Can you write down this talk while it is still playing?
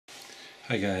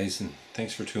Hi guys, and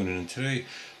thanks for tuning in. Today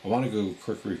I want to go a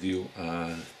quick review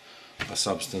on a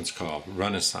substance called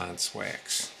Renaissance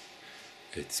Wax.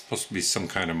 It's supposed to be some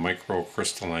kind of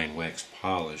microcrystalline wax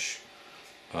polish.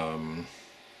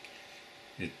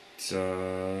 It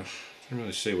doesn't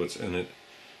really say what's in it,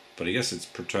 but I guess it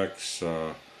protects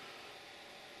by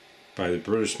the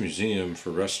British Museum for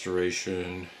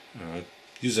restoration,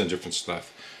 used on different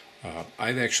stuff.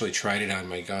 I've actually tried it on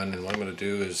my gun, and what I'm going to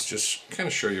do is just kind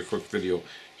of show you a quick video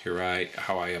here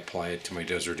how I apply it to my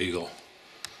Desert Eagle.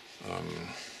 And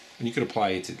you can apply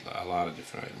it to a lot of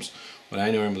different items. What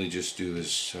I normally just do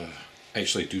is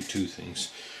actually do two things,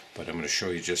 but I'm going to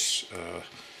show you just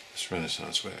this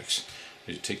Renaissance Wax.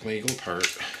 I take my Eagle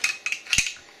apart,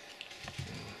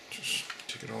 just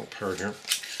take it all apart here.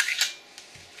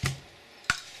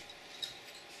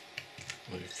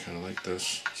 Kind of like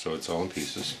this, so it's all in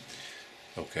pieces.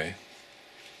 Okay,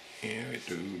 and I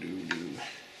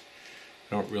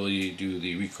don't really do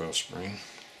the recoil spring,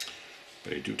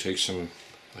 but I do take some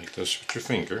like this with your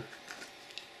finger.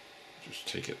 Just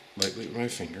take it lightly with my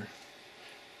finger,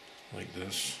 like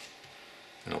this,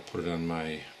 and I'll put it on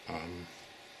my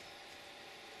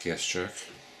gas check.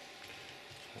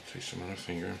 I'll take some on my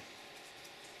finger.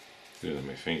 Do it on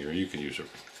my finger. You can use a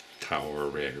towel or a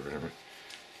rag or whatever.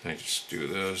 I just do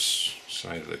this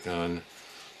side of the gun.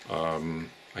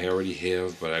 I already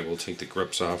have, but I will take the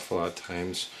grips off a lot of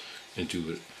times and do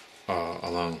it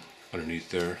along underneath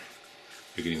there.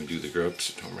 You can even do the grips,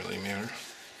 it don't really matter.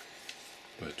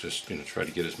 But just try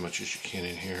to get as much as you can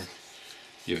in here.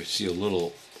 You see a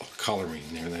little coloring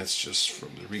there, that's just from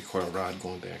the recoil rod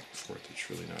going back and forth. It's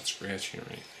really not scratching or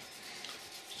anything.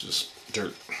 It's just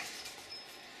dirt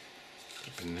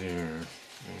up in there.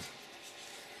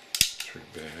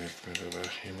 Back,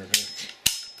 hammer back.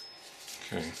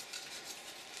 Okay,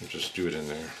 and just do it in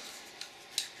there.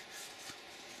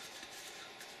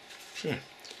 Okay,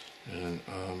 and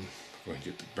I'm going to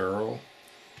get the barrel.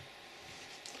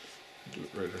 Do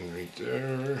it right underneath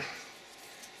there.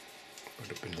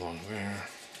 Right up and along there.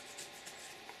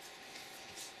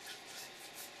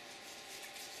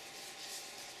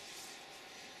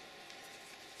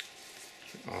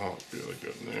 Oh, really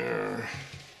good in there.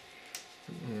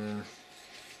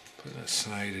 Put that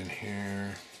side in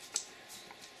here.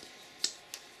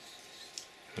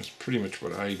 That's pretty much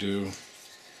what I do.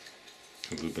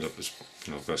 A little bit up as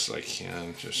best as I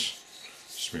can. Just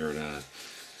smear it on,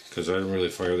 because I don't really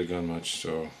fire the gun much,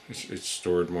 so it's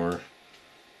stored more.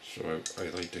 So I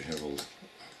like to have a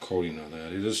coating on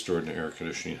that. It is stored in an air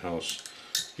conditioning house.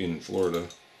 Being in Florida,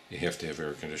 you have to have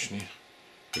air conditioning,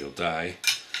 or you'll die.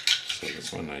 So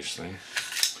that's one nice thing.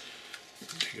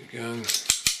 Take it again.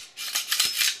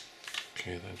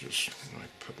 Okay, then just I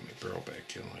put my barrel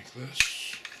back in like this.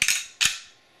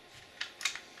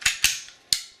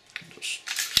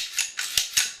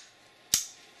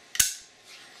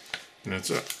 And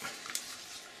that's it.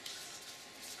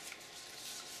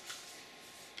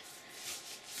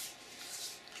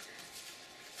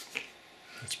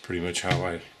 That's pretty much how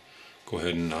I go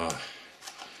ahead and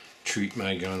treat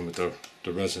my gun with the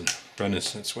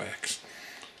Renaissance Wax.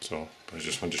 So I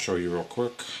just wanted to show you real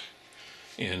quick.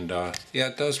 And yeah,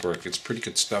 it does work. It's pretty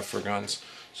good stuff for guns,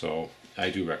 so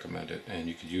I do recommend it, and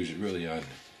you could use it really on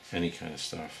any kind of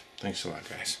stuff. Thanks a lot,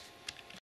 guys.